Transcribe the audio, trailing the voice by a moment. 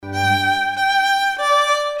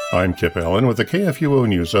I'm Kip Allen with the KFUO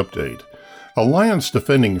News Update. Alliance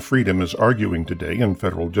Defending Freedom is arguing today in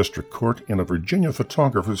federal district court in a Virginia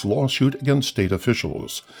photographer's lawsuit against state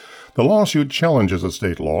officials. The lawsuit challenges a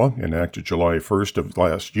state law, enacted July 1st of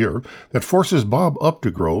last year, that forces Bob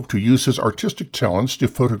Updegrove to use his artistic talents to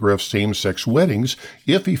photograph same-sex weddings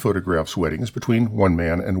if he photographs weddings between one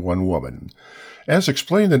man and one woman. As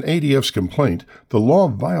explained in ADF's complaint, the law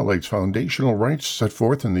violates foundational rights set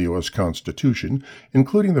forth in the U.S. Constitution,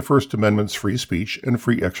 including the First Amendment's free speech and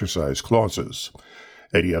free exercise clauses.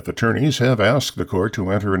 ADF attorneys have asked the court to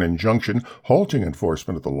enter an injunction halting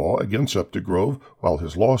enforcement of the law against Updegrove while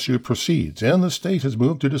his lawsuit proceeds, and the state has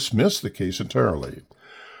moved to dismiss the case entirely.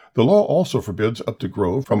 The law also forbids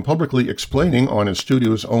Updegrove from publicly explaining on his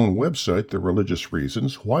studio's own website the religious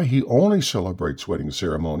reasons why he only celebrates wedding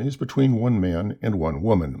ceremonies between one man and one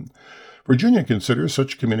woman. Virginia considers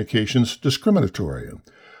such communications discriminatory.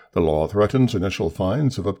 The law threatens initial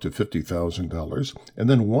fines of up to $50,000 and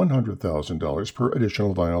then $100,000 per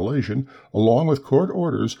additional violation, along with court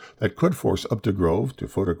orders that could force Updegrove to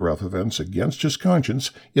photograph events against his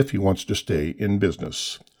conscience if he wants to stay in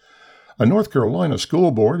business. A North Carolina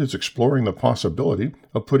school board is exploring the possibility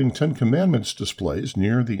of putting Ten Commandments displays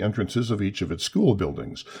near the entrances of each of its school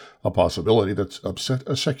buildings, a possibility that's upset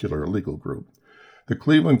a secular legal group. The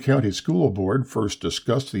Cleveland County School Board first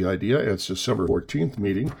discussed the idea at its December 14th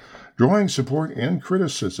meeting, drawing support and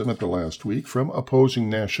criticism at the last week from opposing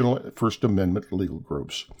national First Amendment legal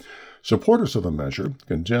groups. Supporters of the measure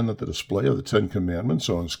contend that the display of the Ten Commandments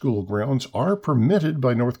on school grounds are permitted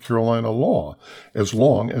by North Carolina law, as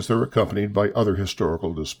long as they're accompanied by other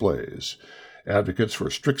historical displays. Advocates for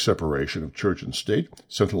strict separation of church and state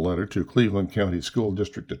sent a letter to Cleveland County School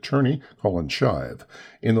District Attorney Colin Shive.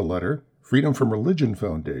 In the letter, Freedom from Religion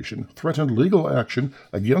Foundation threatened legal action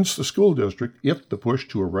against the school district if the push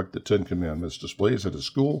to erect the Ten Commandments displays at a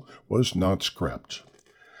school was not scrapped.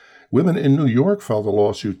 Women in New York filed a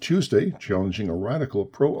lawsuit Tuesday challenging a radical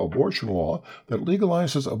pro-abortion law that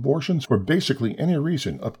legalizes abortions for basically any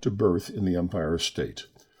reason up to birth in the Empire State.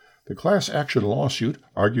 The class action lawsuit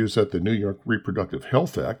argues that the New York Reproductive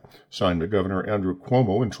Health Act, signed by Governor Andrew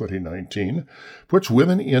Cuomo in 2019, puts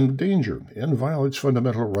women in danger and violates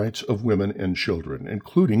fundamental rights of women and children,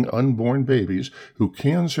 including unborn babies who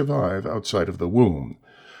can survive outside of the womb.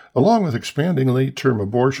 Along with expanding late-term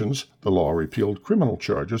abortions, the law repealed criminal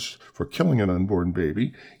charges for killing an unborn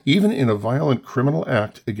baby, even in a violent criminal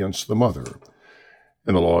act against the mother.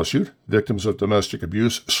 In the lawsuit, victims of domestic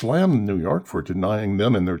abuse slammed New York for denying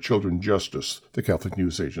them and their children justice, the Catholic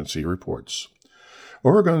News Agency reports.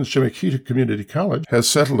 Oregon's Chimiquita Community College has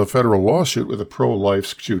settled a federal lawsuit with a pro-life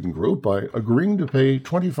student group by agreeing to pay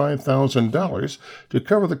 $25,000 to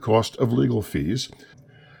cover the cost of legal fees.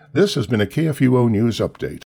 This has been a KFUO News Update.